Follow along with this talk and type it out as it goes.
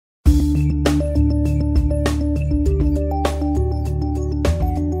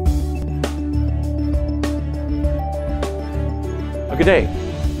Good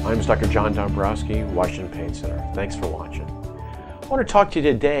day. I'm Dr. John Dombrowski, Washington Pain Center. Thanks for watching. I want to talk to you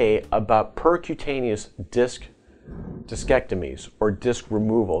today about percutaneous disc discectomies or disc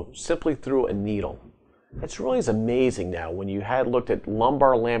removal simply through a needle. It's really amazing now when you had looked at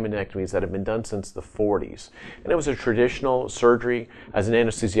lumbar laminectomies that have been done since the 40s. And it was a traditional surgery. As an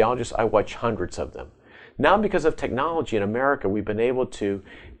anesthesiologist, I watched hundreds of them. Now, because of technology in America, we've been able to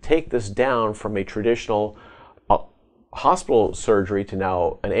take this down from a traditional hospital surgery to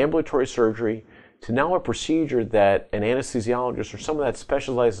now an ambulatory surgery to now a procedure that an anesthesiologist or someone that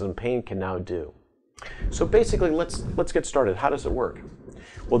specializes in pain can now do. So basically, let's get started. How does it work?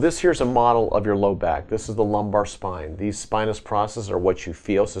 Well, here's a model of your low back. This is the lumbar spine. These spinous processes are what you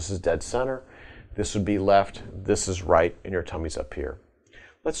feel. So this is dead center. This would be left. This is right, and your tummy's up here.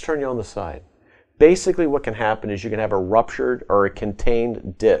 Let's turn you on the side. Basically, what can happen is you can have a ruptured or a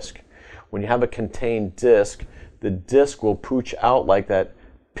contained disc. When you have a contained disc, the disc will pooch out like that,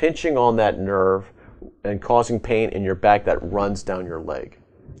 pinching on that nerve and causing pain in your back that runs down your leg.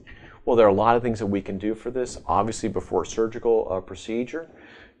 Well, there are a lot of things that we can do for this. Obviously, before a surgical procedure,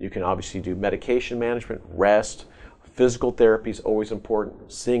 you can obviously do medication management, rest, physical therapy is always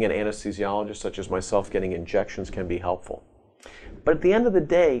important. Seeing an anesthesiologist such as myself getting injections can be helpful. But at the end of the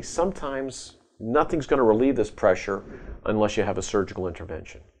day, sometimes nothing's going to relieve this pressure unless you have a surgical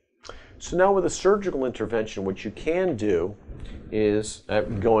intervention. So now with a surgical intervention, what you can do is,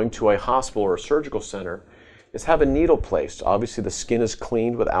 going to a hospital or a surgical center, is have a needle placed. Obviously the skin is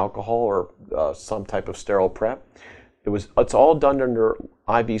cleaned with alcohol or some type of sterile prep. It's all done under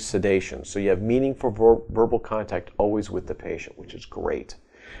IV sedation, so you have meaningful verbal contact always with the patient, which is great.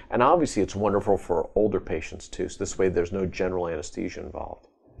 And obviously it's wonderful for older patients too, so this way there's no general anesthesia involved.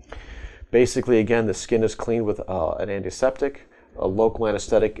 Basically, again, the skin is cleaned with an antiseptic. A local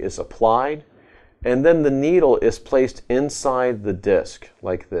anesthetic is applied, and then the needle is placed inside the disc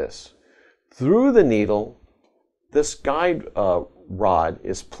like this. Through the needle, this guide rod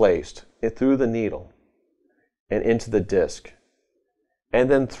is placed through the needle and into the disc. And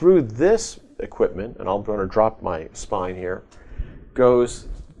then through this equipment, and I'm going to drop my spine here, goes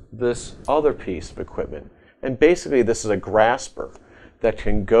this other piece of equipment. And basically this is a grasper that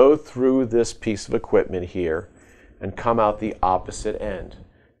can go through this piece of equipment here and come out the opposite end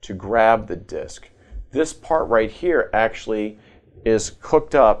to grab the disc. This part right here actually is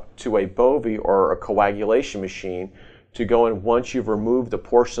hooked up to a bovie or a coagulation machine to go in once you've removed a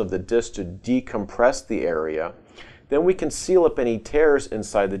portion of the disc to decompress the area. Then we can seal up any tears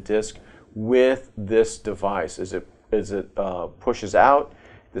inside the disc with this device. As it pushes out,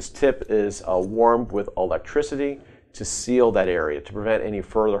 this tip is warmed with electricity to seal that area to prevent any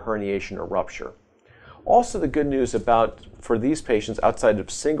further herniation or rupture. Also, the good news for these patients outside of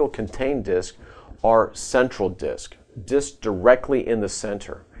single contained disc are central discs directly in the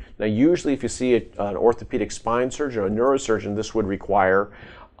center. Now, usually if you see an orthopedic spine surgeon or a neurosurgeon, this would require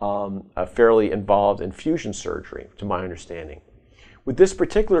a fairly involved infusion surgery, to my understanding. With this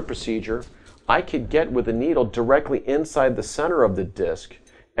particular procedure, I could get with a needle directly inside the center of the disc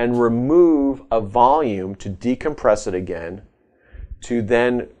and remove a volume to decompress it again to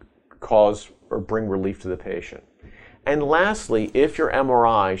then cause or bring relief to the patient. And lastly, if your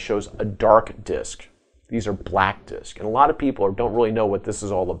MRI shows a dark disc, these are black discs, and a lot of people don't really know what this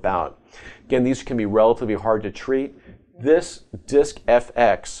is all about. Again, these can be relatively hard to treat. This disc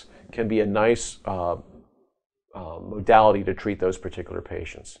FX can be a nice modality to treat those particular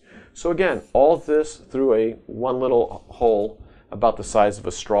patients. So again, all of this through one little hole about the size of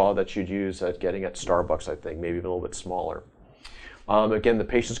a straw that you'd use getting at Starbucks, I think, maybe even a little bit smaller. Again, the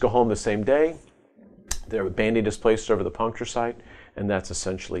patients go home the same day. Their Band-Aid is placed over the puncture site, and that's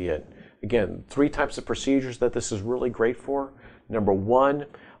essentially it. Again, 3 types of procedures that this is really great for. Number 1,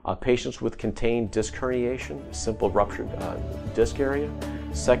 patients with contained disc herniation, simple ruptured disc area.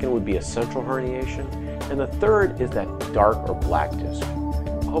 Second would be a central herniation. And the third is that dark or black disc.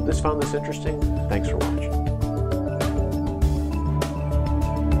 I hope found this interesting. Thanks for watching.